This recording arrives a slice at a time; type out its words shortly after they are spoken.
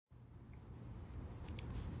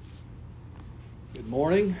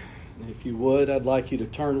Morning. If you would, I'd like you to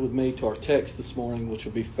turn with me to our text this morning, which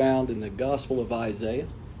will be found in the Gospel of Isaiah,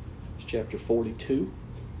 chapter 42.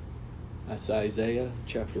 That's Isaiah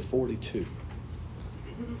chapter 42.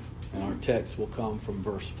 And our text will come from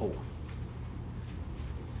verse 4.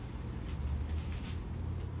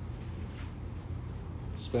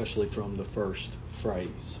 Especially from the first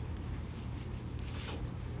phrase.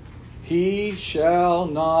 He shall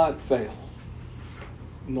not fail,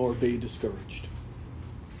 nor be discouraged.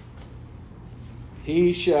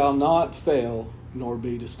 He shall not fail, nor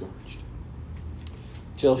be discouraged,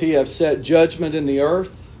 till he have set judgment in the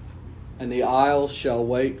earth, and the isles shall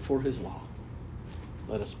wait for his law.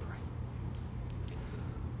 Let us pray.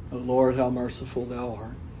 O Lord, how merciful thou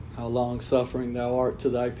art, how long-suffering thou art to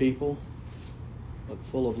thy people, but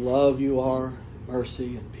full of love you are,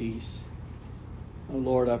 mercy and peace. O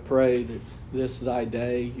Lord, I pray that this thy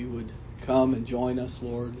day you would come and join us,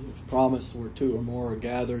 Lord. You've promised where two or more are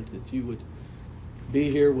gathered that you would be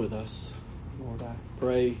here with us. Lord, I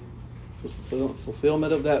pray for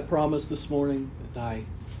fulfillment of that promise this morning, that thy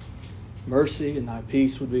mercy and thy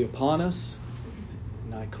peace would be upon us,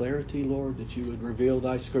 and thy clarity, Lord, that you would reveal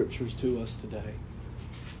thy scriptures to us today.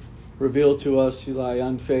 Reveal to us thy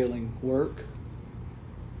unfailing work.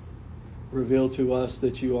 Reveal to us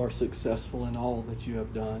that you are successful in all that you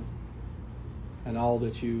have done, and all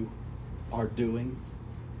that you are doing,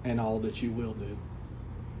 and all that you will do.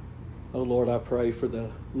 Oh Lord, I pray for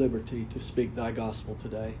the liberty to speak thy gospel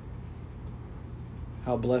today.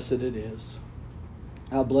 How blessed it is.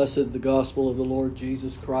 How blessed the gospel of the Lord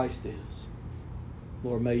Jesus Christ is.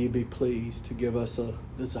 Lord, may you be pleased to give us a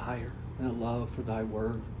desire and a love for thy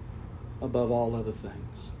word above all other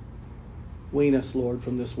things. Wean us, Lord,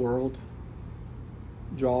 from this world.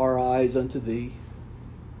 Draw our eyes unto thee.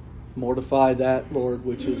 Mortify that, Lord,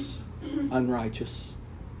 which is unrighteous,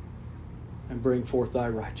 and bring forth thy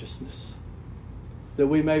righteousness, that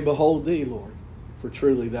we may behold thee, Lord, for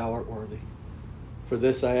truly thou art worthy. For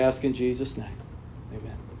this I ask in Jesus' name.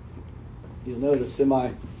 Amen. You'll notice when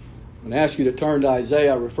I ask you to turn to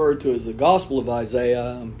Isaiah, I referred to as the Gospel of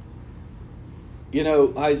Isaiah.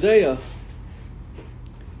 Isaiah,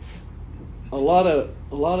 a lot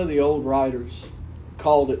of the old writers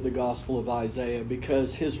called it the Gospel of Isaiah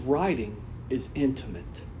because his writing is intimate.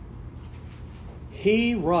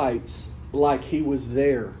 He writes like he was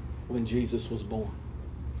there when Jesus was born.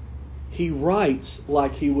 He writes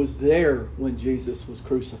like he was there when Jesus was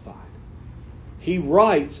crucified. He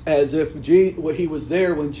writes as if he was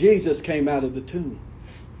there when Jesus came out of the tomb.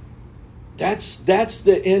 That's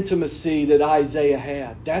the intimacy that Isaiah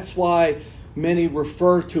had. That's why many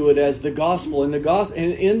refer to it as the gospel. In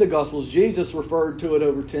the Gospels, Jesus referred to it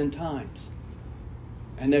over 10 times.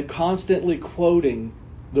 And they're constantly quoting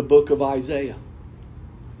the book of Isaiah.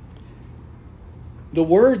 The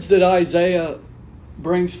words that Isaiah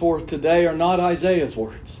brings forth today are not Isaiah's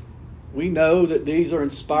words. We know that these are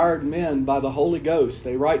inspired men by the Holy Ghost.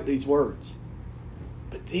 They write these words.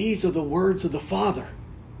 But these are the words of the Father.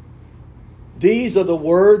 These are the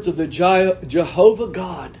words of the Jehovah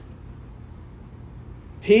God.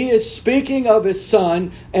 He is speaking of his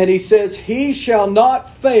Son, and he says, he shall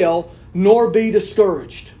not fail nor be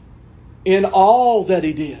discouraged in all that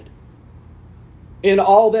he did. In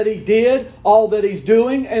all that he did, all that he's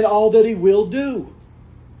doing, and all that he will do.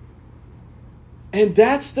 And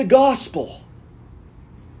that's the gospel.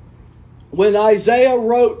 When Isaiah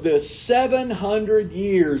wrote this 700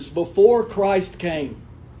 years before Christ came,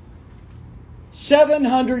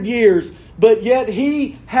 700 years, but yet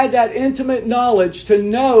he had that intimate knowledge to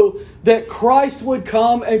know that Christ would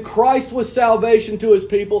come and Christ was salvation to his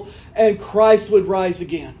people and Christ would rise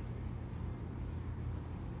again.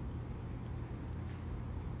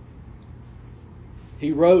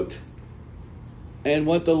 He wrote, and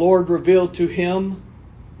what the Lord revealed to him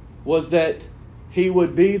was that he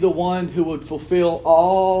would be the one who would fulfill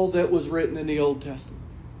all that was written in the Old Testament.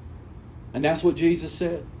 And that's what Jesus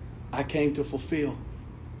said. I came to fulfill.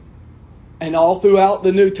 And all throughout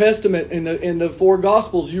the New Testament, in the 4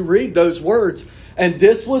 Gospels, you read those words. And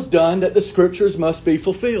this was done that the Scriptures must be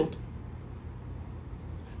fulfilled.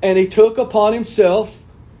 And he took upon himself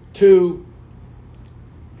to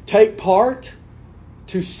take part,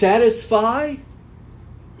 to satisfy,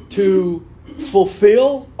 to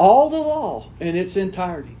fulfill all the law in its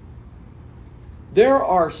entirety. There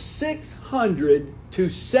are 600 to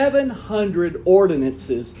 700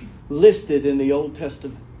 ordinances listed in the Old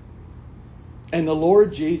Testament. And the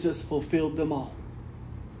Lord Jesus fulfilled them all.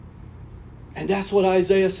 And that's what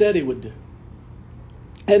Isaiah said he would do.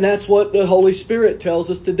 And that's what the Holy Spirit tells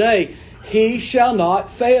us today. He shall not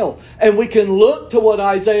fail. And we can look to what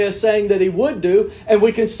Isaiah is saying that He would do, and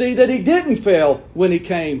we can see that He didn't fail when He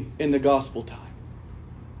came in the gospel time.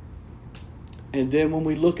 And then when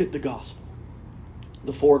we look at the gospel,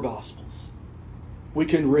 the four gospels, we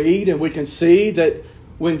can read and we can see that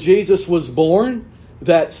when Jesus was born,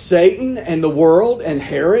 that Satan and the world and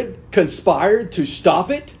Herod conspired to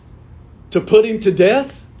stop it, to put Him to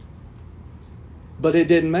death. But it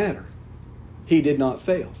didn't matter. He did not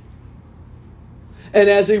fail. And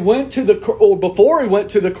as He went to before He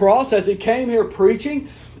went to the cross, as He came here preaching,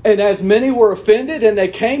 and as many were offended and they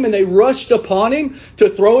came and they rushed upon Him to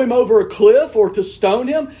throw Him over a cliff or to stone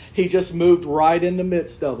Him, He just moved right in the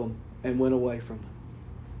midst of them and went away from them.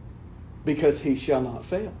 Because He shall not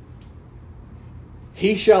fail.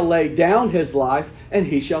 He shall lay down His life and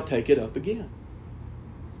He shall take it up again.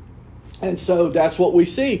 And so that's what we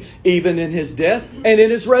see even in His death and in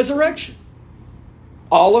His resurrection.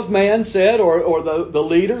 All of man said, or the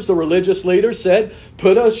leaders, the religious leaders said,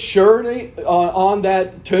 put a surety on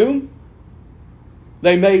that tomb.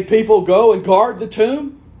 They made people go and guard the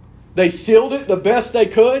tomb. They sealed it the best they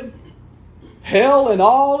could. Hell and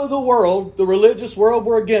all of the world, the religious world,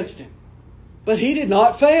 were against Him. But He did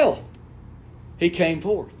not fail. He came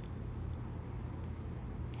forth.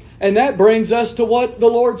 And that brings us to what the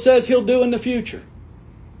Lord says He'll do in the future.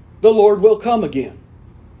 The Lord will come again.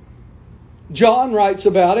 John writes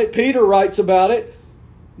about it. Peter writes about it.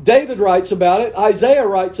 David writes about it. Isaiah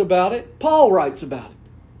writes about it. Paul writes about it.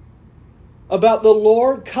 About the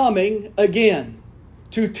Lord coming again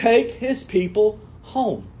to take His people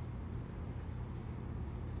home.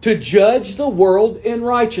 To judge the world in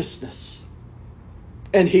righteousness.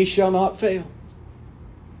 And He shall not fail.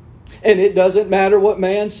 And it doesn't matter what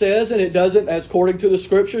man says, and it doesn't, as according to the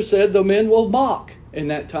Scripture said, the men will mock in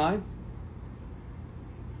that time.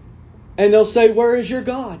 And they'll say, where is your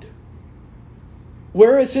God?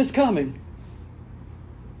 Where is His coming?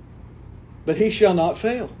 But He shall not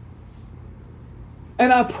fail.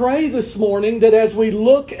 And I pray this morning that as we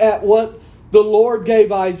look at what the Lord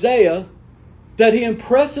gave Isaiah, that He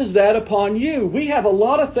impresses that upon you. We have a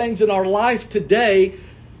lot of things in our life today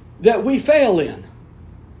that we fail in.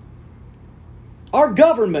 Our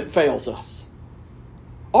government fails us.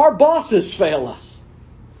 Our bosses fail us.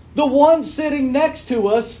 The ones sitting next to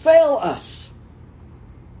us fail us.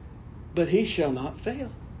 But He shall not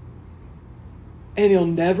fail. And He'll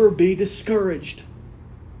never be discouraged.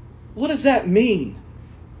 What does that mean?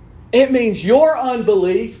 It means your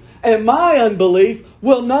unbelief and my unbelief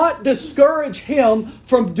will not discourage Him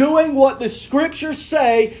from doing what the Scriptures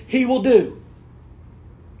say He will do.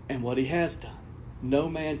 And what He has done. No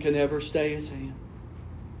man can ever stay His hand.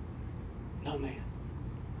 No man.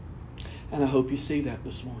 And I hope you see that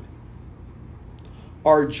this morning.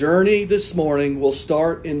 Our journey this morning will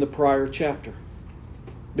start in the prior chapter.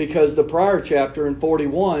 Because the prior chapter in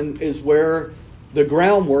 41 is where the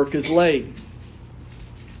groundwork is laid.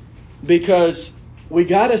 Because we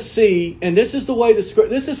got to see, and this is the way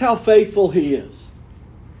this is how faithful He is.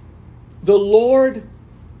 The Lord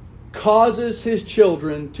causes His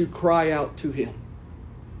children to cry out to Him.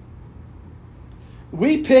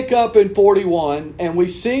 We pick up in 41 and we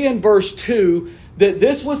see in verse 2 that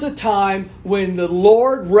this was a time when the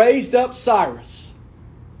Lord raised up Cyrus.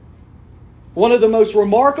 One of the most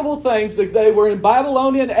remarkable things, that they were in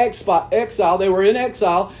Babylonian exile. They were in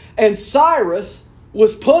exile. And Cyrus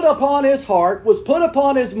was put upon his heart, was put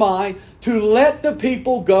upon his mind to let the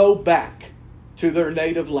people go back to their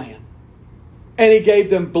native land. And He gave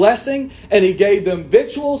them blessing, and He gave them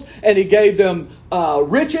victuals, and He gave them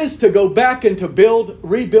riches to go back and to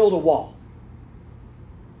rebuild a wall.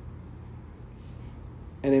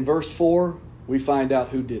 And in verse 4, we find out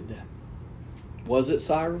who did that. Was it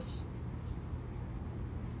Cyrus?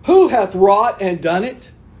 Who hath wrought and done it,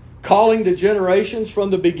 calling the generations from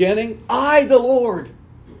the beginning? I, the Lord,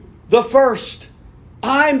 the first.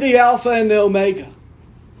 I'm the Alpha and the Omega.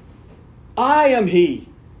 I am He.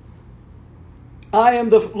 I am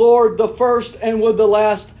the Lord, the first, and with the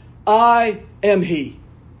last, I am He.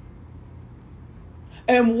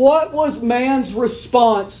 And what was man's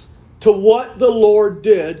response to what the Lord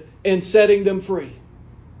did in setting them free?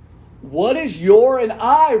 What is your and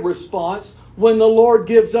I response when the Lord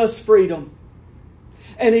gives us freedom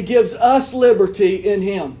and He gives us liberty in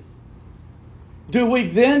Him? Do we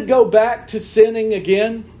then go back to sinning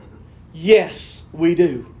again? Yes, we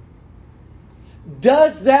do.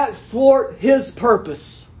 Does that thwart His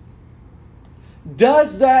purpose?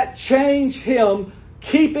 Does that change Him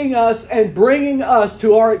keeping us and bringing us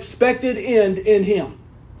to our expected end in Him?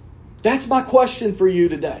 That's my question for you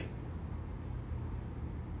today.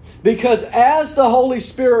 Because as the Holy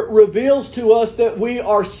Spirit reveals to us that we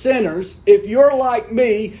are sinners, if you're like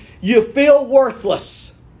me, you feel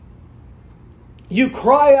worthless. You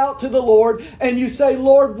cry out to the Lord and you say,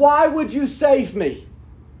 Lord, why would you save me?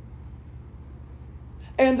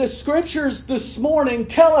 And the Scriptures this morning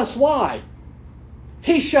tell us why.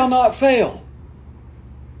 He shall not fail.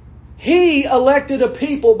 He elected a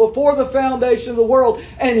people before the foundation of the world,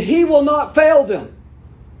 and He will not fail them.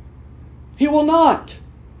 He will not.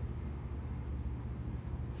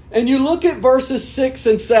 And you look at verses 6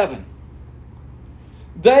 and 7.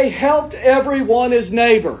 They helped everyone his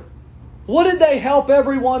neighbor. What did they help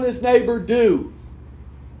everyone his neighbor do?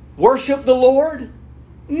 Worship the Lord?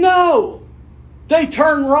 No. They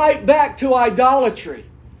turn right back to idolatry.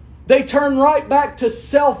 They turn right back to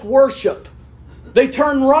self-worship. They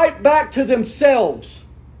turn right back to themselves.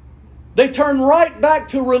 They turn right back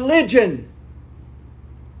to religion.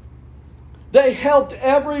 They helped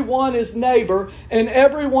everyone his neighbor, and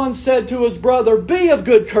everyone said to his brother, be of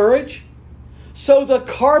good courage. So the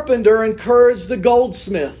carpenter encouraged the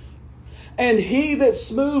goldsmith, and he that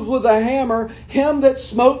smoothed with a hammer, him that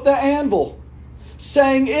smote the anvil,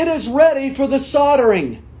 saying, it is ready for the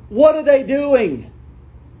soldering. What are they doing?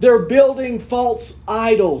 They're building false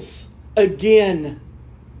idols again.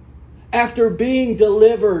 After being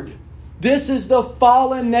delivered. This is the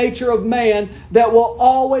fallen nature of man that will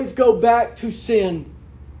always go back to sin.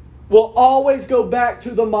 Will always go back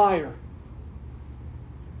to the mire.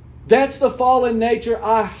 That's the fallen nature.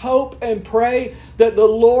 I hope and pray that the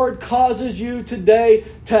Lord causes you today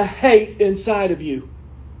to hate inside of you.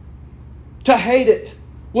 To hate it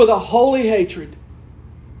with a holy hatred.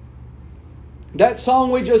 That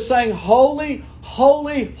song we just sang, Holy,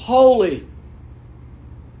 Holy, Holy.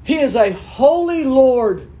 He is a holy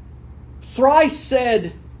Lord. Thrice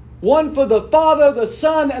said, one for the Father, the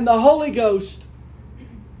Son, and the Holy Ghost.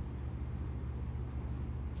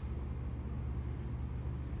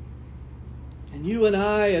 And you and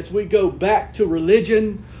I, as we go back to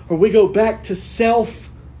religion, or we go back to self,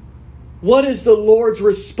 what is the Lord's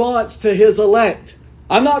response to His elect?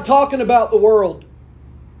 I'm not talking about the world.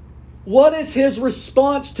 What is His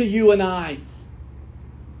response to you and I?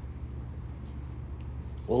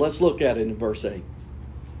 Well, let's look at it in verse 8.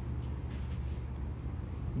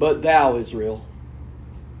 But thou, Israel,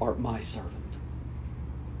 art my servant.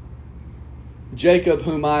 Jacob,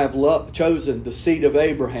 whom I have chosen, the seed of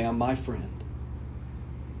Abraham, my friend.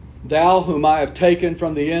 Thou, whom I have taken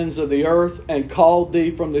from the ends of the earth, and called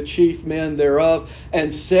thee from the chief men thereof,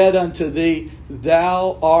 and said unto thee,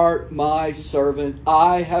 thou art my servant.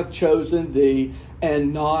 I have chosen thee,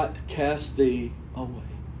 and not cast thee away.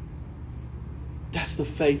 That's the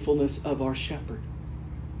faithfulness of our shepherd.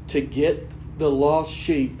 To get the lost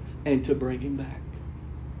sheep and to bring him back.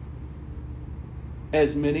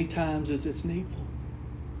 As many times as it's needful.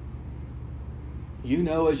 You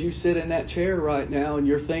know, as you sit in that chair right now and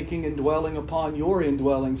you're thinking and dwelling upon your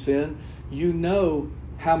indwelling sin, you know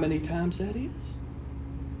how many times that is.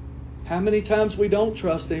 How many times we don't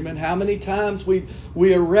trust Him, and how many times we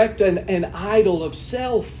erect an idol of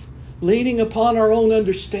self, leaning upon our own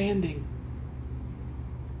understanding.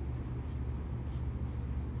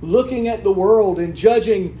 Looking at the world and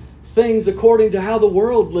judging things according to how the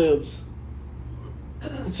world lives.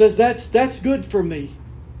 It says that's good for me.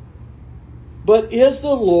 But is the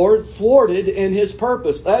Lord thwarted in His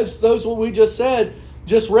purpose? Those what we just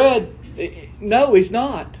read. No, He's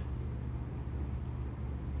not.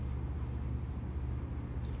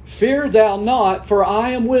 Fear thou not, for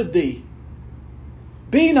I am with thee.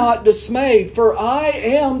 Be not dismayed, for I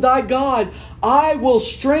am thy God. I will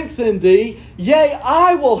strengthen thee, yea,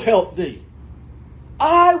 I will help thee.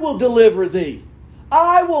 I will deliver thee.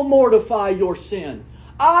 I will mortify your sin.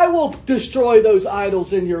 I will destroy those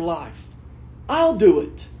idols in your life. I'll do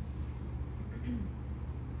it.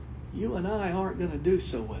 You and I aren't going to do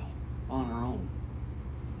so well on our own.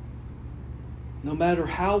 No matter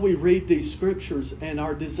how we read these scriptures, and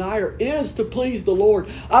our desire is to please the Lord.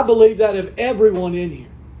 I believe that of everyone in here.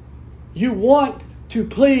 You want to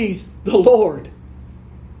please the Lord.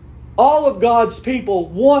 All of God's people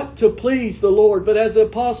want to please the Lord. But as the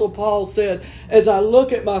Apostle Paul said, as I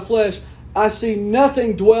look at my flesh, I see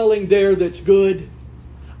nothing dwelling there that's good.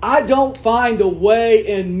 I don't find a way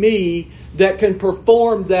in me that can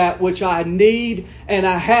perform that which I need and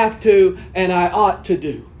I have to and I ought to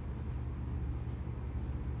do.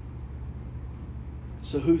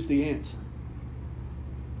 So who's the answer?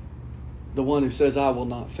 The one who says, I will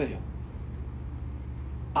not fail.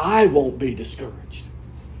 I won't be discouraged.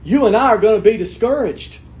 You and I are going to be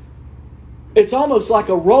discouraged. It's almost like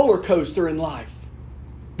a roller coaster in life.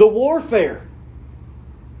 The warfare.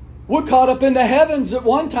 We're caught up in the heavens at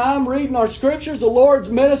one time reading our scriptures. The Lord's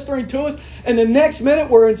ministering to us. And the next minute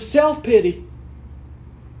we're in self-pity.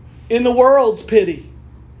 In the world's pity.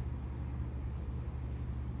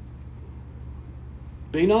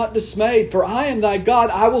 Be not dismayed, for I am thy God.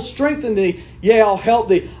 I will strengthen thee. Yea, I'll help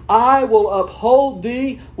thee. I will uphold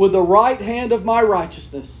thee with the right hand of my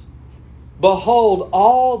righteousness. Behold,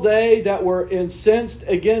 all they that were incensed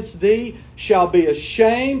against thee shall be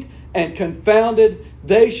ashamed and confounded.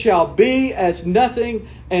 They shall be as nothing,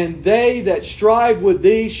 and they that strive with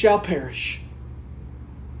thee shall perish.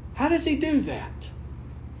 How does He do that?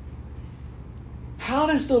 How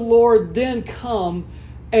does the Lord then come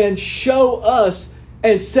and show us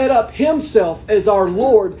and set up Himself as our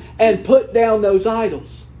Lord and put down those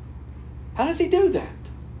idols? How does He do that?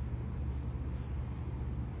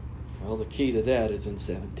 Well, the key to that is in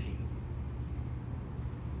 17.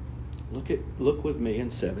 Look with me in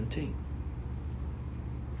 17.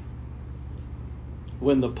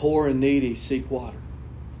 When the poor and needy seek water,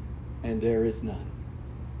 and there is none.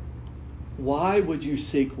 Why would you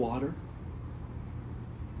seek water?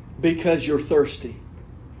 Because you're thirsty.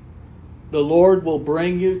 The Lord will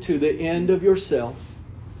bring you to the end of yourself.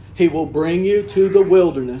 He will bring you to the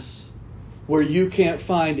wilderness where you can't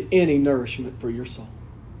find any nourishment for your soul.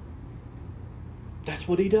 That's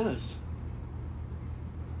what He does.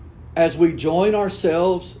 As we join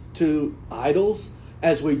ourselves to idols,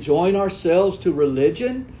 as we join ourselves to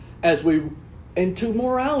religion, and to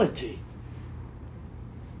morality,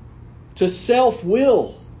 to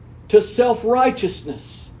self-will, to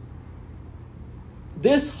self-righteousness,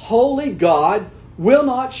 this holy God will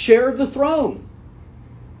not share the throne.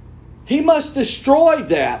 He must destroy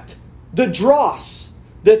that, the dross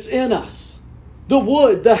that's in us, the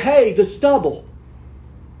wood, the hay, the stubble.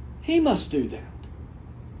 He must do that.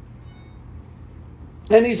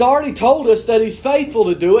 And He's already told us that He's faithful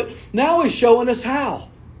to do it. Now He's showing us how.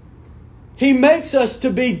 He makes us to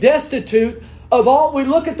be destitute of all. We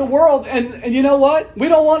look at the world and you know what? We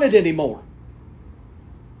don't want it anymore.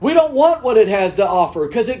 We don't want what it has to offer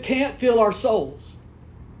because it can't fill our souls.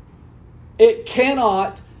 It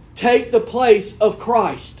cannot take the place of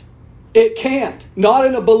Christ. It can't. Not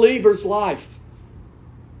in a believer's life.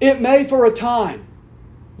 It may for a time,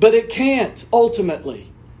 but it can't ultimately.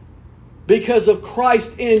 Because of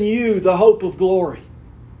Christ in you, the hope of glory.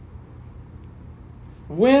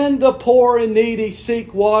 When the poor and needy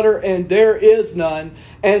seek water, and there is none,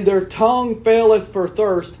 and their tongue faileth for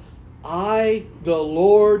thirst, I, the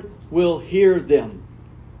Lord, will hear them.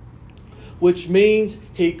 Which means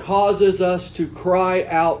He causes us to cry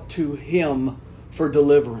out to Him for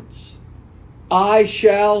deliverance. I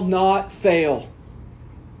shall not fail.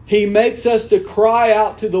 He makes us to cry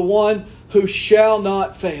out to the one who shall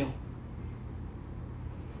not fail.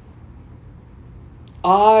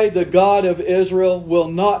 I, the God of Israel, will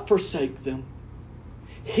not forsake them.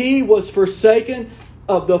 He was forsaken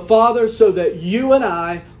of the Father so that you and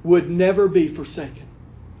I would never be forsaken.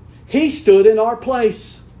 He stood in our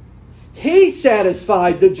place. He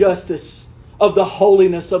satisfied the justice of the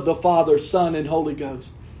holiness of the Father, Son, and Holy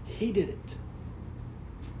Ghost. He did it.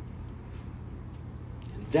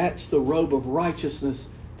 And that's the robe of righteousness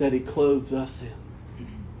that He clothes us in.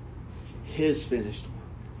 His finished work.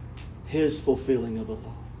 His fulfilling of the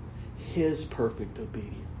law. His perfect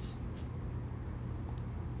obedience.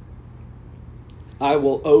 I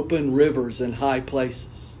will open rivers in high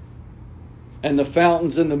places, and the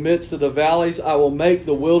fountains in the midst of the valleys. I will make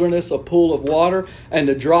the wilderness a pool of water, and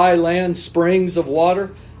the dry land springs of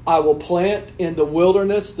water. I will plant in the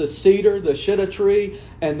wilderness the cedar, the shittim tree,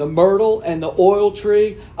 and the myrtle, and the oil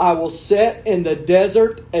tree. I will set in the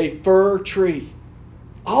desert a fir tree.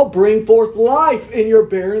 I'll bring forth life in your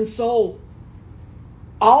barren soul.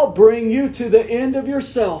 I'll bring you to the end of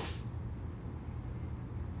yourself.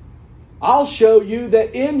 I'll show you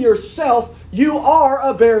that in yourself you are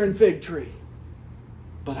a barren fig tree.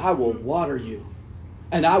 But I will water you,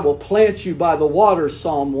 and I will plant you by the waters,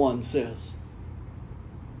 Psalm 1 says.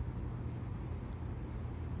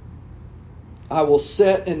 I will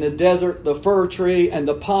set in the desert the fir tree and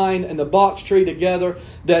the pine and the box tree together,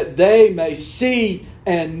 that they may see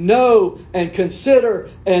and know and consider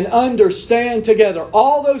and understand together.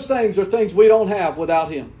 All those things are things we don't have without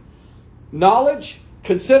Him. Knowledge,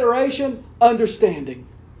 consideration, understanding,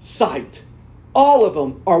 sight. All of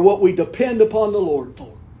them are what we depend upon the Lord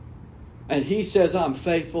for. And He says, I'm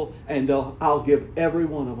faithful, and I'll give every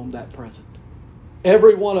one of them that present.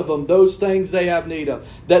 Every one of them, those things they have need of.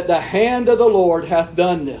 That the hand of the Lord hath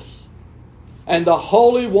done this, and the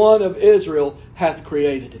Holy One of Israel hath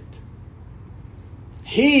created it.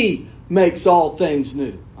 He makes all things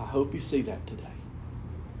new. I hope you see that today.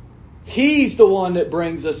 He's the one that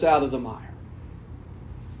brings us out of the mire.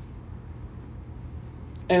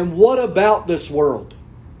 And what about this world?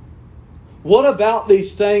 What about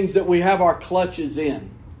these things that we have our clutches in?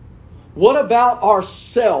 What about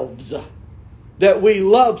ourselves that we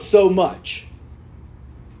love so much?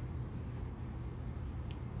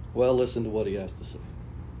 Well, listen to what he has to say.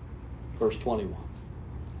 Verse 21.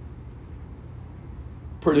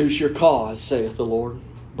 Produce your cause, saith the Lord.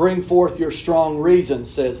 Bring forth your strong reasons,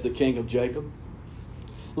 says the King of Jacob.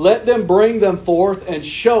 Let them bring them forth and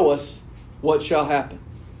show us what shall happen.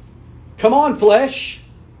 Come on, flesh.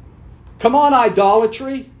 Come on,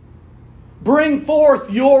 idolatry. Bring forth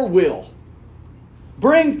your will.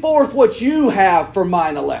 Bring forth what you have for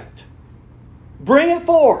mine elect. Bring it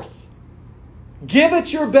forth. Give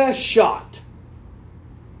it your best shot.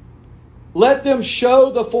 Let them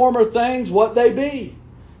show the former things what they be,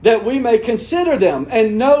 that we may consider them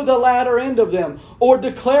and know the latter end of them, or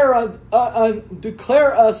declare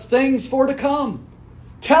us things for to come.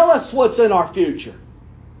 Tell us what's in our future.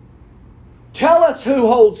 Tell us who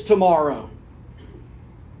holds tomorrow.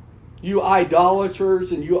 You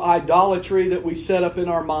idolaters and you idolatry that we set up in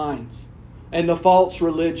our minds, and the false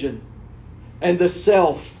religion, and the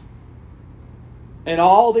self, and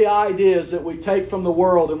all the ideas that we take from the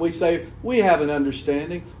world, and we say, we have an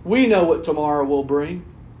understanding. We know what tomorrow will bring.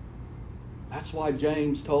 That's why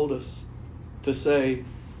James told us to say,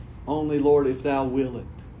 only, Lord, if thou will it,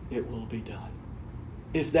 it will be done.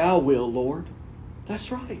 If thou will, Lord,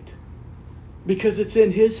 that's right. Because it's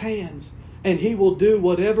in His hands, and He will do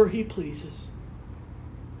whatever He pleases.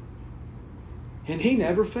 And He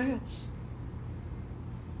never fails.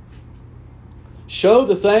 Show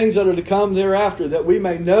the things that are to come thereafter, that we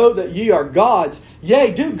may know that ye are gods.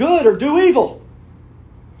 Yea, do good or do evil,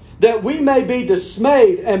 that we may be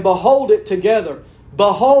dismayed and behold it together.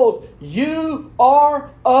 Behold, you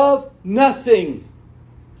are of nothing.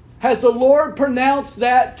 Has the Lord pronounced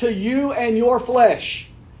that to you and your flesh?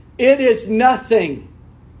 It is nothing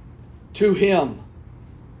to Him.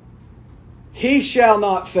 He shall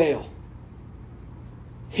not fail.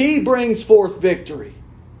 He brings forth victory.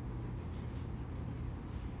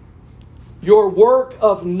 Your work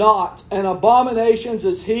of naught and abominations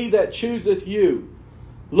is he that chooseth you.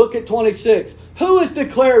 Look at 26. Who is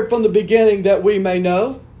declared from the beginning that we may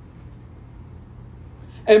know?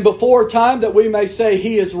 And before time that we may say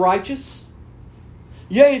He is righteous?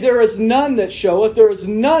 Yea, there is none that showeth, there is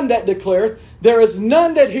none that declareth, there is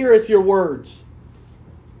none that heareth your words.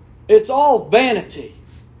 It's all vanity.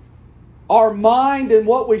 Our mind and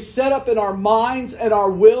what we set up in our minds and our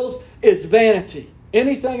wills is vanity.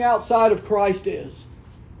 Anything outside of Christ is.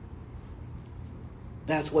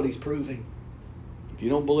 That's what He's proving. If you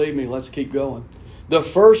don't believe me, let's keep going. The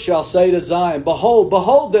first shall say to Zion, behold,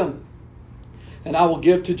 behold them. And I will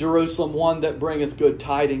give to Jerusalem one that bringeth good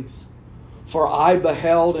tidings. For I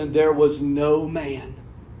beheld, and there was no man.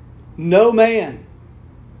 No man.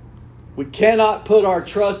 We cannot put our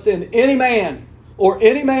trust in any man, or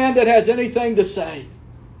any man that has anything to say.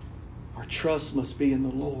 Our trust must be in the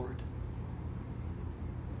Lord.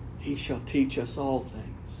 He shall teach us all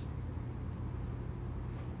things.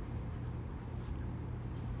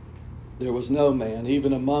 There was no man,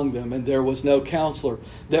 even among them, and there was no counselor,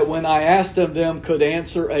 that when I asked of them could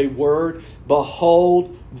answer a word.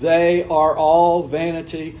 Behold, they are all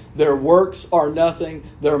vanity. Their works are nothing.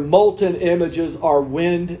 Their molten images are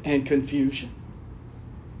wind and confusion.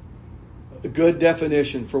 A good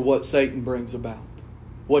definition for what Satan brings about.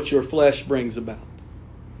 What your flesh brings about.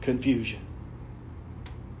 Confusion.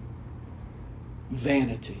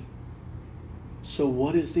 Vanity. So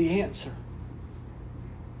what is the answer?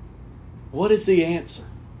 What is the answer?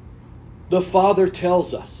 The Father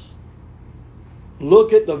tells us.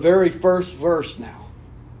 Look at the very first verse now.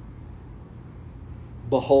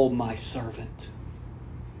 Behold my servant.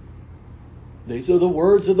 These are the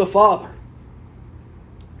words of the Father.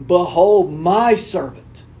 Behold my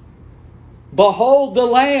servant. Behold the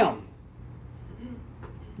Lamb.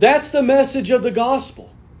 That's the message of the gospel.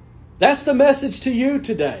 That's the message to you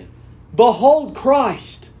today. Behold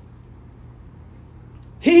Christ.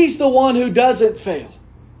 He's the one who doesn't fail.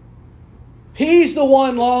 He's the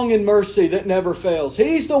one long in mercy that never fails.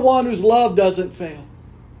 He's the one whose love doesn't fail.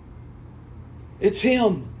 It's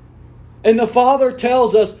Him. And the Father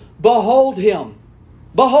tells us, behold Him.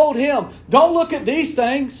 Behold Him. Don't look at these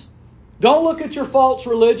things. Don't look at your false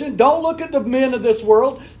religion. Don't look at the men of this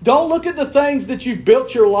world. Don't look at the things that you've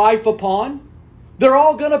built your life upon. They're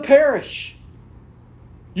all going to perish.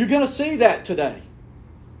 You're going to see that today.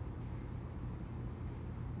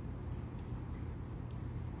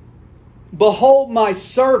 Behold my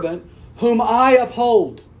servant whom I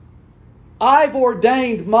uphold. I've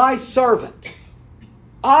ordained my servant.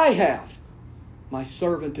 I have. My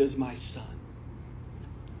servant is my son.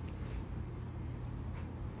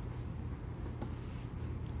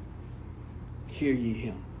 Hear ye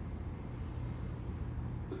him.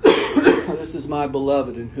 This is my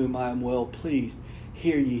beloved in whom I am well pleased.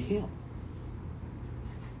 Hear ye him.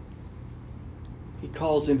 He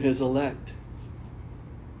calls him his elect.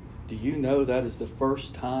 Do you know that is the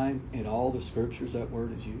first time in all the scriptures that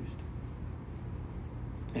word is used?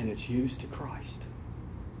 And it's used to Christ.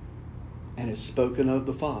 And it's spoken of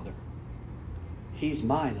the Father. He's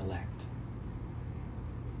mine elect.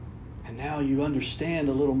 And now you understand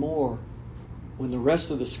a little more when the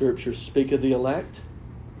rest of the scriptures speak of the elect,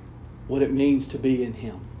 what it means to be in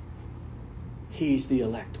him. He's the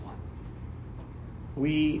elect one.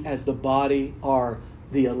 We as the body are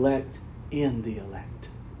the elect in the elect.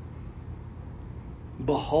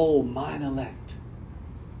 Behold, mine elect,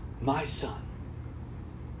 my son,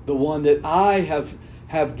 the one that I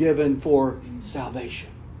have given for salvation.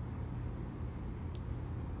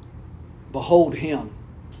 Behold him,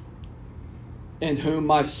 in whom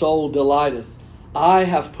my soul delighteth. I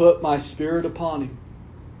have put my spirit upon him.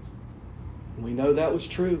 We know that was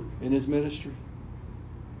true in his ministry.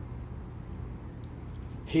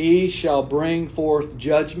 He shall bring forth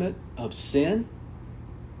judgment of sin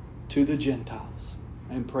to the Gentiles.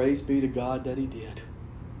 And praise be to God that he did.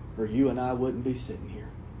 Or you and I wouldn't be sitting here.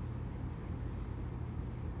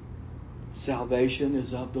 Salvation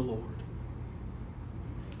is of the Lord.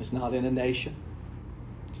 It's not in a nation.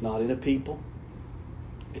 It's not in a people.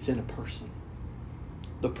 It's in a person.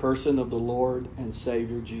 The person of the Lord and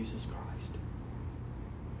Savior Jesus Christ.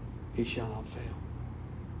 He shall not fail.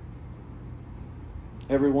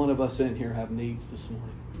 Every one of us in here have needs this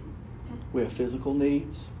morning. We have physical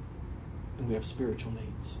needs and we have spiritual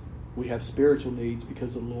needs. We have spiritual needs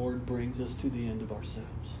because the Lord brings us to the end of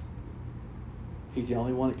ourselves. He's the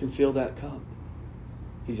only one that can fill that cup.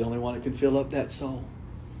 He's the only one that can fill up that soul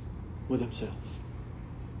with himself.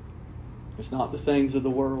 It's not the things of the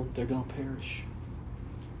world. They're going to perish.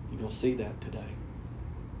 You're going to see that today.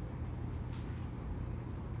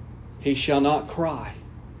 He shall not cry,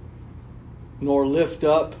 nor lift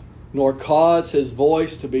up, nor cause his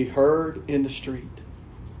voice to be heard in the street.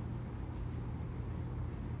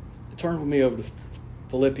 Turn with me over to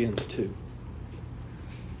Philippians 2.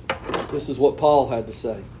 This is what Paul had to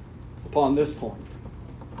say upon this point.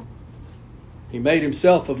 He made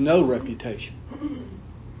himself of no reputation.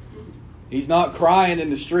 He's not crying in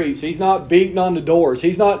the streets. He's not beating on the doors.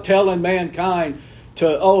 He's not telling mankind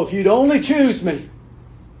to, if you'd only choose me.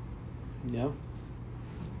 No.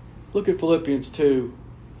 Look at Philippians 2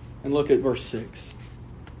 and look at verse 6.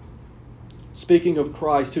 Speaking of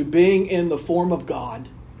Christ, who being in the form of God,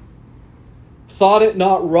 thought it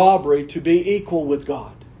not robbery to be equal with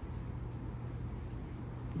God.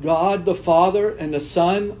 God the Father and the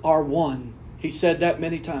Son are one. He said that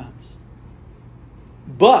many times.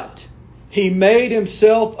 But he made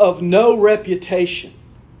himself of no reputation.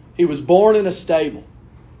 He was born in a stable.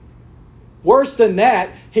 Worse than that,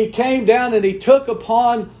 he came down and he took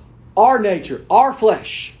upon our nature, our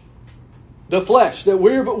flesh. The flesh that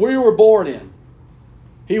we were born in.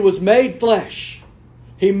 He was made flesh.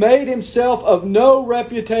 He made himself of no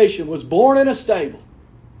reputation, was born in a stable.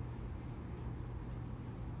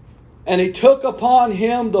 And he took upon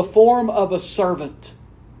him the form of a servant.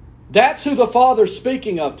 That's who the Father's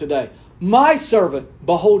speaking of today. My servant,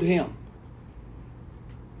 behold him.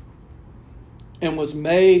 And was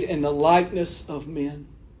made in the likeness of men.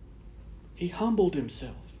 He humbled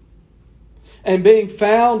himself. And being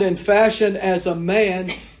found in fashion as a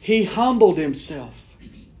man, he humbled himself.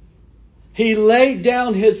 He laid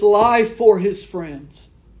down his life for his friends.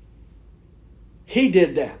 He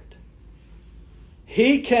did that.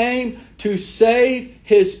 He came to save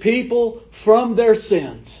his people from their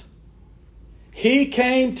sins. He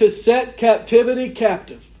came to set captivity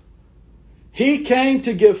captive. He came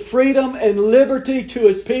to give freedom and liberty to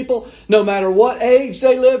his people, no matter what age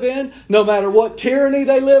they live in, no matter what tyranny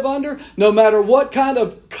they live under, no matter what kind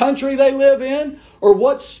of country they live in, or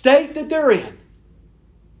what state that they're in.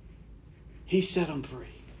 He set them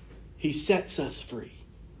free. He sets us free.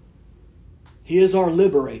 He is our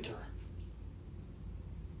liberator.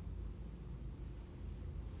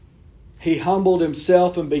 He humbled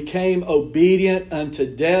himself and became obedient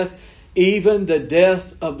unto death, even the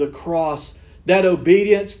death of the cross. That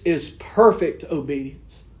obedience is perfect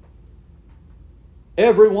obedience.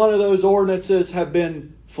 Every one of those ordinances have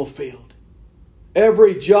been fulfilled.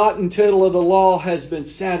 Every jot and tittle of the law has been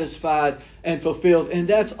satisfied and fulfilled. And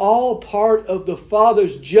that's all part of the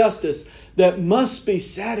Father's justice that must be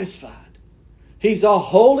satisfied. He's a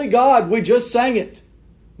holy God. We just sang it.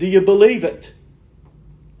 Do you believe it?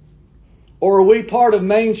 Or are we part of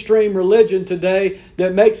mainstream religion today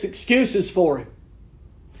that makes excuses for Him?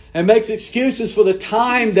 And makes excuses for the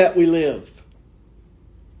time that we live?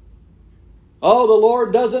 Oh, the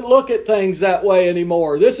Lord doesn't look at things that way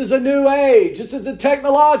anymore. This is a new age. This is a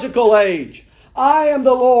technological age. I am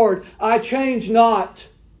the Lord. I change not.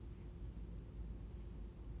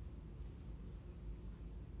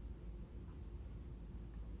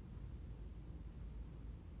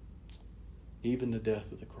 Even the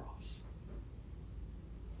death of the cross.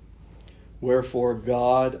 Wherefore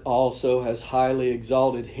God also has highly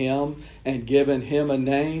exalted Him and given Him a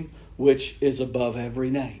name which is above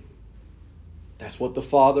every name. That's what the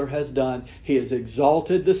Father has done. He has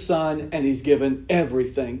exalted the Son and He's given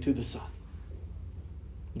everything to the Son.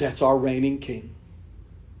 That's our reigning King.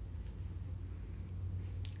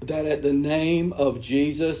 That at the name of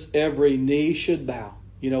Jesus every knee should bow.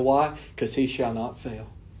 You know why? Because He shall not fail.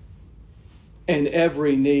 And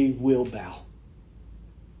every knee will bow.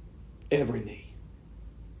 Every knee.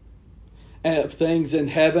 And of things in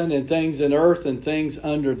heaven and things in earth and things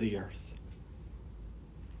under the earth.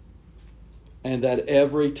 And that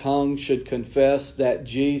every tongue should confess that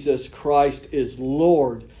Jesus Christ is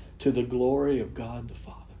Lord to the glory of God the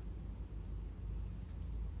Father.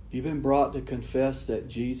 You've been brought to confess that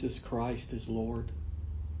Jesus Christ is Lord.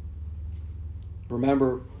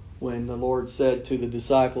 Remember when the Lord said to the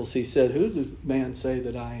disciples, He said, "Who does man say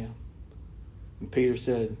that I am?" And Peter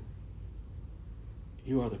said,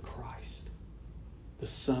 "You are the Christ, the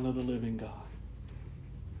Son of the living God."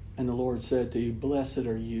 And the Lord said to you, "Blessed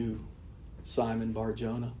are you, Simon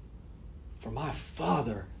Bar-Jonah, for my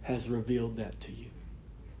Father has revealed that to you."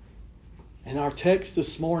 In our text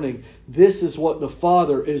this morning, this is what the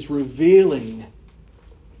Father is revealing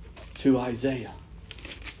to Isaiah.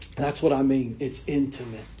 That's what I mean. It's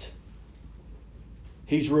intimate.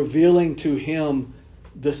 He's revealing to him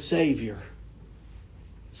the Savior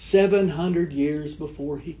 700 years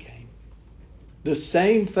before He came. The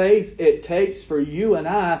same faith it takes for you and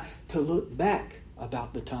I to look back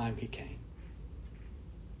about the time He came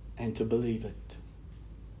and to believe it.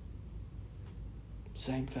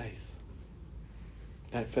 Same faith.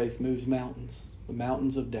 That faith moves mountains. The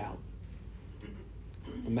mountains of doubt.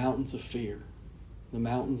 The mountains of fear. The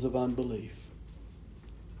mountains of unbelief.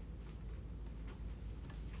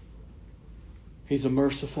 He's a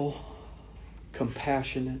merciful,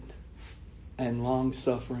 compassionate, and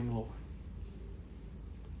long-suffering Lord.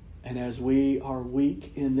 And as we are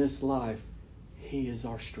weak in this life, He is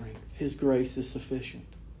our strength. His grace is sufficient.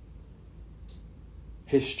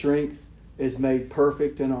 His strength is made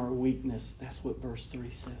perfect in our weakness. That's what verse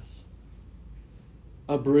 3 says.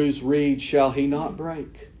 A bruised reed shall He not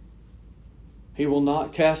break. He will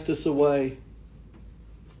not cast us away.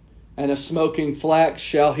 And a smoking flax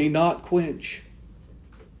shall He not quench.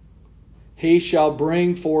 He shall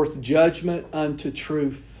bring forth judgment unto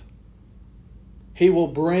truth. He will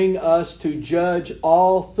bring us to judge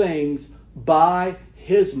all things by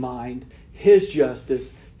His mind, His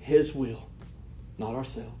justice, His will. Not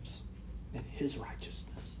ourselves. And His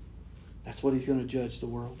righteousness. That's what He's going to judge the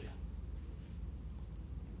world in.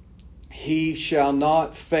 He shall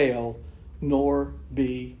not fail nor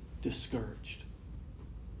be discouraged.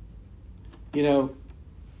 You know,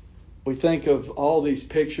 we think of all these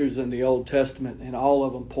pictures in the Old Testament and all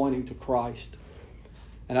of them pointing to Christ.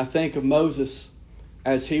 And I think of Moses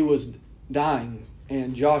as he was dying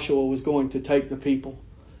and Joshua was going to take the people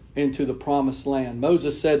into the promised land.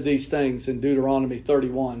 Moses said these things in Deuteronomy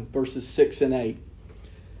 31, verses 6 and 8.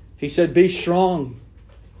 He said, "Be strong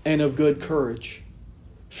and of good courage.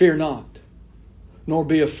 Fear not, nor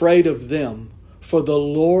be afraid of them. For the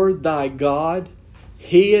Lord thy God,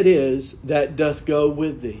 He it is that doth go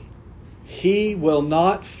with thee. He will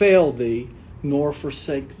not fail thee, nor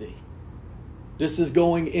forsake thee." This is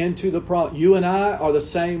going into the promise. You and I are the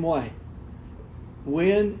same way.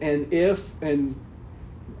 When and if, and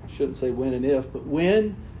I shouldn't say when and if, but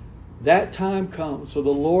when that time comes for the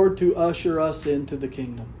Lord to usher us into the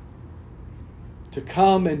kingdom, to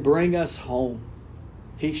come and bring us home,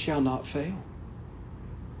 He shall not fail.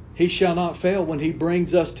 He shall not fail when He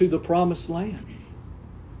brings us to the promised land.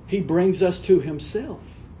 He brings us to Himself.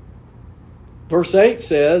 Verse 8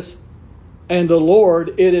 says, "And the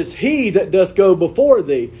Lord, it is He that doth go before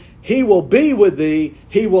thee. He will be with thee.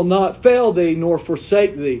 He will not fail thee, nor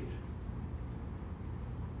forsake thee.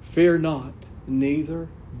 Fear not, neither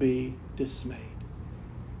be dismayed."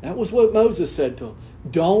 That was what Moses said to him.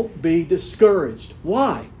 Don't be discouraged.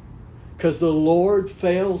 Why? Because the Lord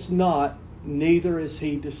fails not, neither is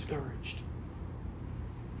He discouraged.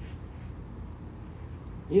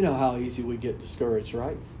 You know how easy we get discouraged,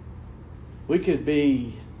 right? We could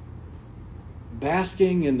be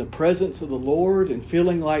basking in the presence of the Lord and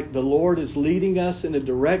feeling like the Lord is leading us in a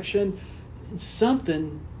direction, and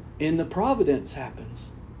something in the providence happens.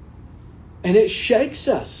 And it shakes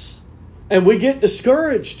us. And we get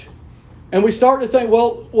discouraged. And we start to think,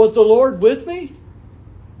 well, was the Lord with me?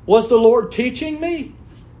 Was the Lord teaching me?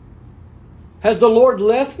 Has the Lord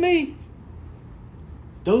left me?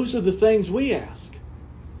 Those are the things we ask.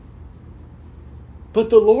 But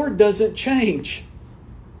the Lord doesn't change.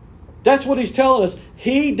 That's what He's telling us.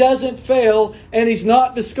 He doesn't fail and He's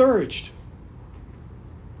not discouraged.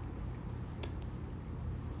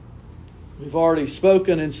 We've already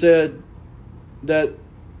spoken and said that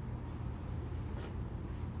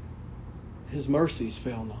His mercies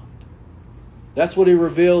fail not. That's what He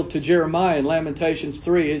revealed to Jeremiah in Lamentations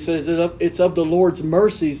 3. He says it's of the Lord's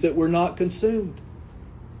mercies that we're not consumed,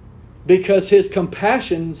 because His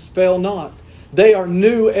compassions fail not. They are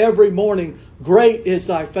new every morning. Great is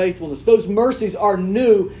thy faithfulness. Those mercies are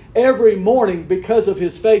new every morning because of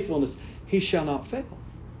His faithfulness. He shall not fail.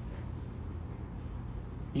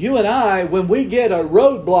 You and I, when we get a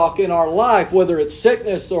roadblock in our life, whether it's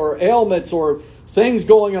sickness or ailments or things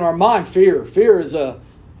going in our mind, fear is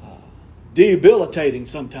debilitating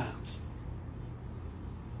sometimes.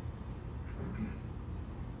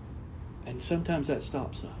 And sometimes that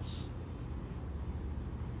stops us.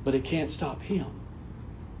 But it can't stop Him.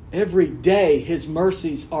 Every day His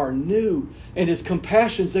mercies are new, and His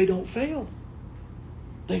compassions, they don't fail.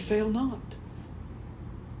 They fail not.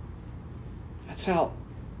 That's how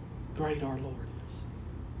great our Lord is.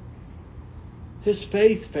 His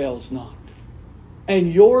faith fails not.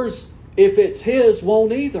 And yours, if it's His,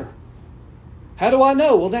 won't either. How do I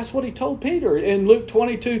know? Well, that's what He told Peter in Luke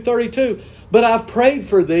 22:32. But I've prayed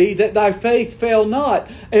for thee that thy faith fail not.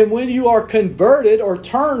 And when you are converted or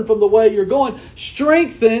turn from the way you're going,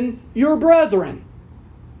 strengthen your brethren.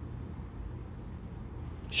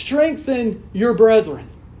 Strengthen your brethren.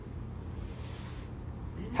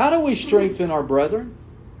 How do we strengthen our brethren?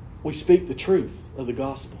 We speak the truth of the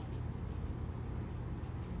gospel.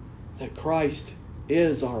 That Christ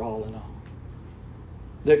is our all in all.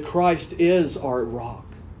 That Christ is our rock.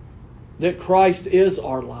 That Christ is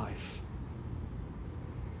our life.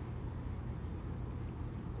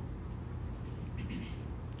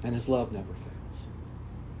 And His love never fails.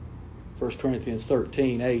 1 Corinthians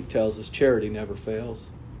 13:8 tells us charity never fails.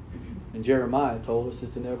 And Jeremiah told us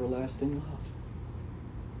it's an everlasting love.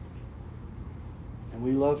 And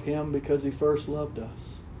we love Him because He first loved us.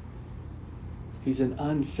 He's an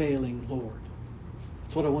unfailing Lord.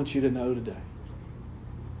 That's what I want you to know today.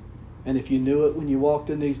 And if you knew it when you walked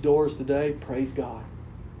in these doors today, praise God.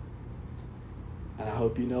 And I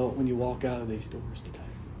hope you know it when you walk out of these doors today.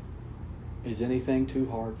 Is anything too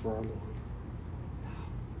hard for our Lord?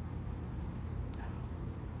 No.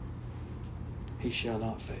 He shall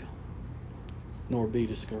not fail, nor be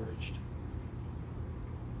discouraged.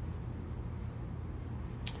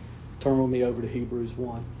 Turn with me over to Hebrews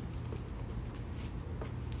 1.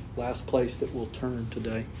 Last place that we'll turn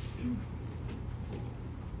today.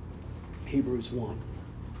 Hebrews 1.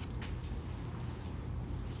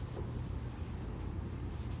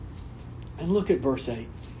 And look at verse 8.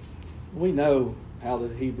 We know how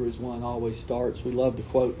the Hebrews 1 always starts. We love to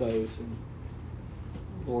quote those. And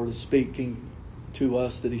the Lord is speaking to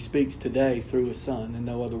us that He speaks today through His Son, in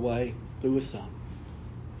no other way, through His Son.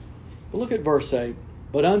 But look at verse 8.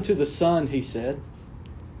 But unto the Son He said,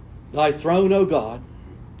 Thy throne, O God,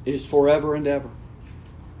 is forever and ever.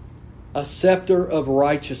 A scepter of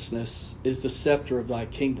righteousness is the scepter of Thy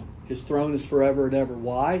kingdom. His throne is forever and ever.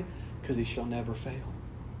 Why? Because He shall never fail.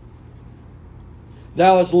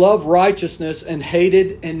 Thou hast loved righteousness and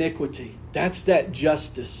hated iniquity. That's that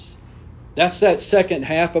justice. That's that second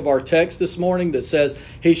half of our text this morning that says,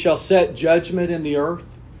 He shall set judgment in the earth.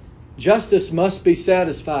 Justice must be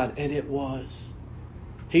satisfied. And it was.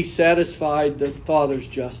 He satisfied the Father's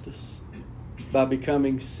justice by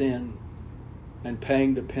becoming sin and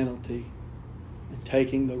paying the penalty and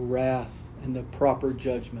taking the wrath and the proper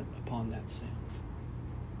judgment upon that sin.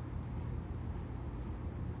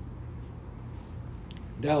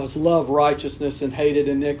 Thou hast loved righteousness and hated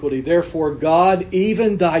iniquity. Therefore God,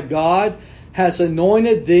 even thy God, has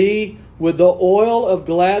anointed thee with the oil of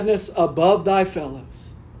gladness above thy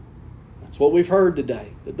fellows. That's what we've heard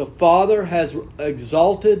today. That the Father has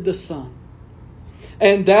exalted the Son.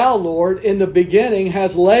 And thou, Lord, in the beginning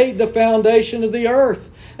hast laid the foundation of the earth.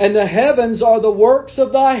 And the heavens are the works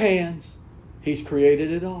of thy hands. He's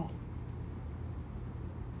created it all.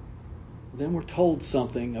 Then we're told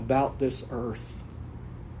something about this earth.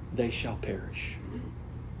 They shall perish.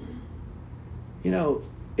 You know,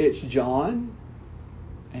 it's John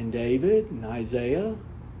and David and Isaiah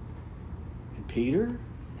and Peter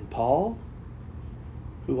and Paul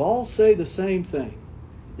who all say the same thing.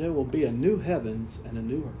 There will be a new heavens and a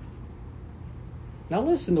new earth. Now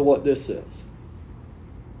listen to what this says.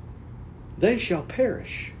 They shall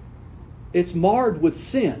perish. It's marred with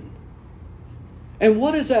sin. And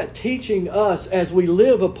what is that teaching us as we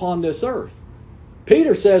live upon this earth?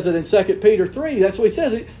 Peter says it in 2 Peter 3. That's what he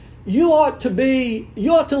says. You ought to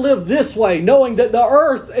live this way, knowing that the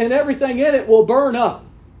earth and everything in it will burn up.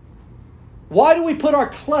 Why do we put our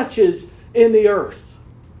clutches in the earth?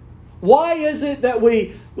 Why is it that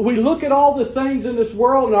we look at all the things in this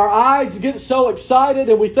world and our eyes get so excited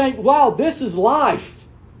and we think, wow, this is life?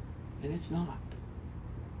 And it's not.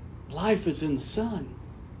 Life is in the Son.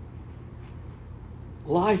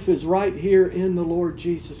 Life is right here in the Lord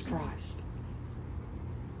Jesus Christ.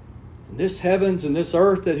 And this heavens and this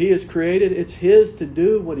earth that He has created, it's His to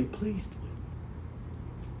do what He pleased with.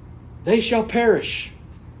 They shall perish,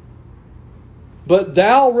 but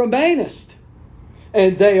Thou remainest.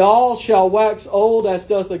 And they all shall wax old as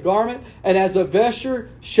doth a garment, and as a vesture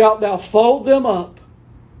shalt Thou fold them up.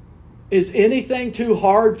 Is anything too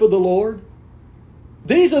hard for the Lord?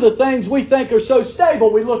 These are the things we think are so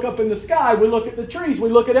stable. We look up in the sky, we look at the trees, we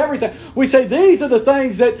look at everything. We say these are the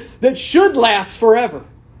things that should last forever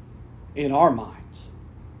in our minds.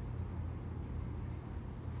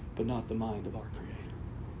 But not the mind of our Creator.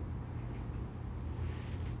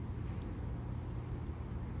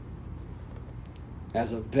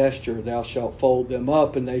 As a vesture thou shalt fold them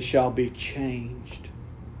up, and they shall be changed.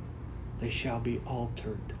 They shall be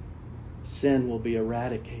altered. Sin will be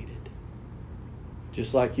eradicated.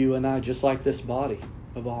 Just like you and I, just like this body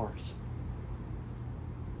of ours.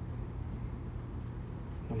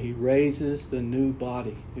 When He raises the new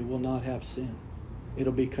body, it will not have sin.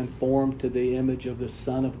 It'll be conformed to the image of the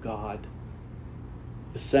Son of God.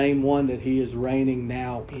 The same one that He is reigning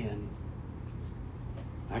now in.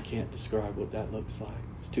 I can't describe what that looks like.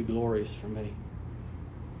 It's too glorious for me.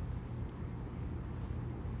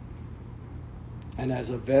 And as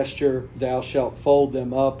a vesture thou shalt fold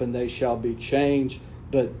them up, and they shall be changed.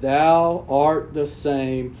 But Thou art the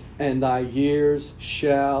same, and Thy years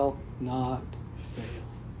shall not fail.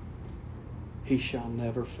 He shall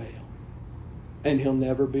never fail. And He'll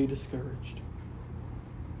never be discouraged.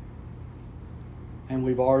 And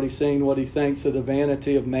we've already seen what He thinks of the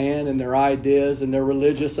vanity of man and their ideas and their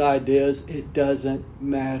religious ideas. It doesn't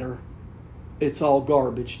matter. It's all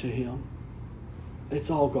garbage to Him. It's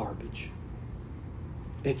all garbage.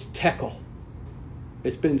 It's tekel.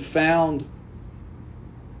 It's been found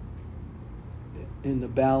in the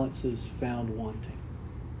balances found wanting.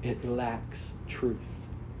 It lacks truth.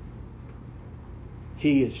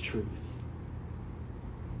 He is truth.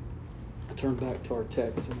 I'll turn back to our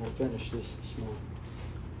text and we'll finish this morning.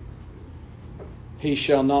 He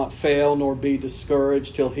shall not fail nor be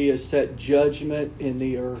discouraged till He has set judgment in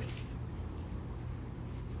the earth.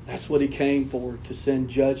 That's what He came for, to send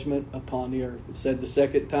judgment upon the earth. It said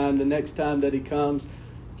the next time that He comes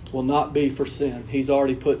will not be for sin. He's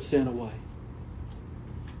already put sin away.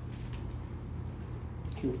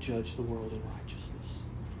 He will judge the world in righteousness.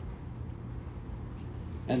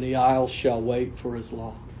 And the isles shall wait for His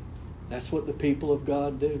law. That's what the people of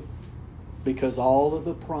God do. Because all of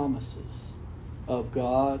the promises of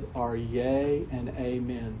God are yea and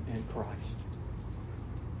amen in Christ.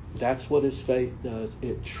 That's what His faith does.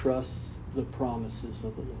 It trusts the promises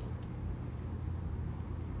of the Lord.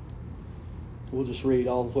 We'll just read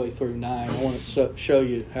all the way through 9. I want to show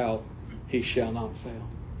you how He shall not fail.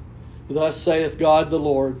 Thus saith God the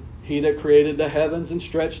Lord, He that created the heavens and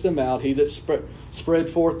stretched them out, He that spread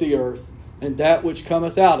forth the earth, and that which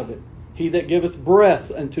cometh out of it, He that giveth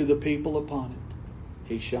breath unto the people upon it,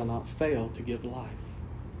 He shall not fail to give life.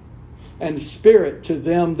 And spirit to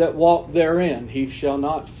them that walk therein, He shall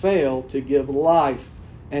not fail to give life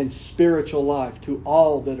and spiritual life to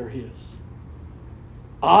all that are His.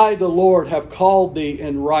 I, the Lord, have called thee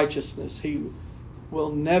in righteousness. He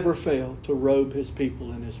will never fail to robe His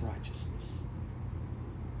people in His righteousness.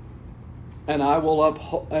 And I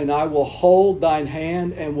will hold thine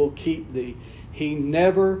hand and will keep thee. He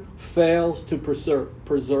never fails to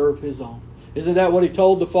preserve His own. Isn't that what He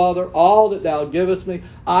told the Father? All that Thou givest me,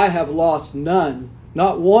 I have lost none.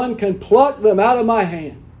 Not one can pluck them out of my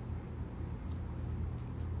hand.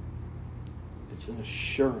 It's an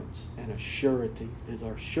assurance and a surety.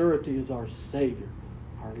 Our surety is our Savior,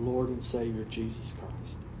 our Lord and Savior, Jesus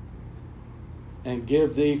Christ. And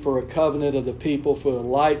give thee for a covenant of the people, for the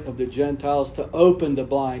light of the Gentiles, to open the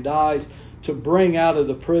blind eyes, to bring out of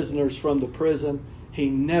the prisoners from the prison, He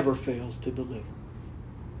never fails to deliver.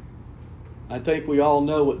 I think we all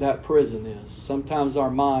know what that prison is. Sometimes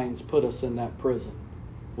our minds put us in that prison.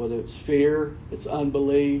 Whether it's fear, it's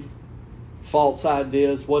unbelief, false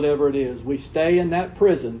ideas, whatever it is. We stay in that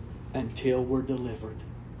prison until we're delivered.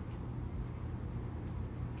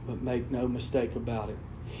 But make no mistake about it,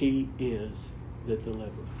 He is the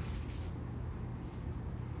deliverer.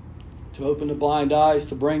 To open the blind eyes,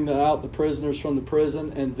 to bring out the prisoners from the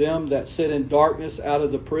prison, and them that sit in darkness out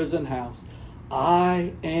of the prison house.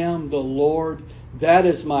 I am the Lord, that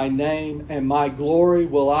is my name, and my glory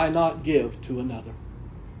will I not give to another.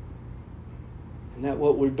 Isn't that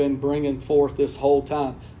what we've been bringing forth this whole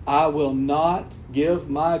time? I will not give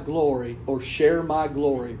my glory or share my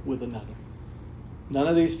glory with another. None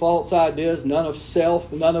of these false ideas, none of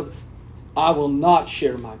self, I will not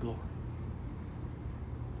share my glory.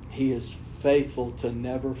 He is faithful to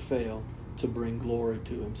never fail to bring glory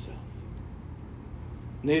to Himself.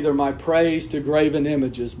 Neither my praise to graven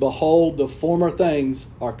images. Behold, the former things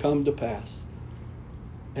are come to pass,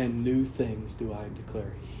 and new things do I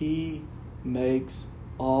declare. He makes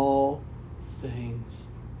all things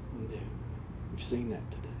new. We've seen that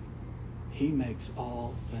today. He makes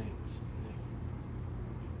all things new.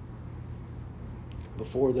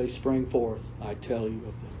 Before they spring forth, I tell you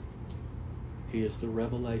of them. He is the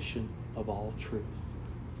revelation of all truth.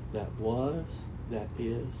 That was, that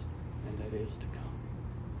is, and that is to come.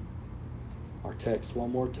 Our text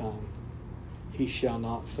one more time. He shall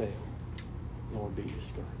not fail, nor be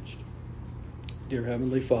discouraged. Dear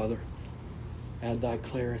Heavenly Father, add Thy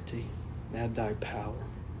clarity, add Thy power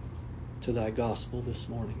to Thy gospel this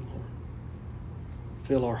morning, Lord.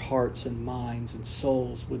 Fill our hearts and minds and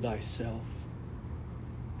souls with Thyself.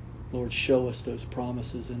 Lord, show us those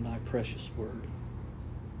promises in Thy precious word.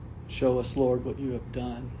 Show us, Lord, what You have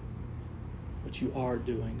done, what You are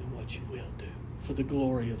doing, and what You will do for the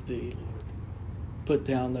glory of Thee, Lord. Put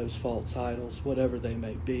down those false idols, whatever they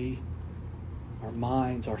may be, our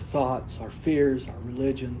minds, our thoughts, our fears, our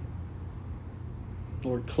religion.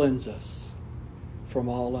 Lord, cleanse us from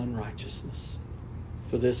all unrighteousness.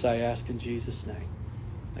 For this I ask in Jesus' name.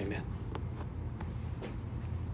 Amen.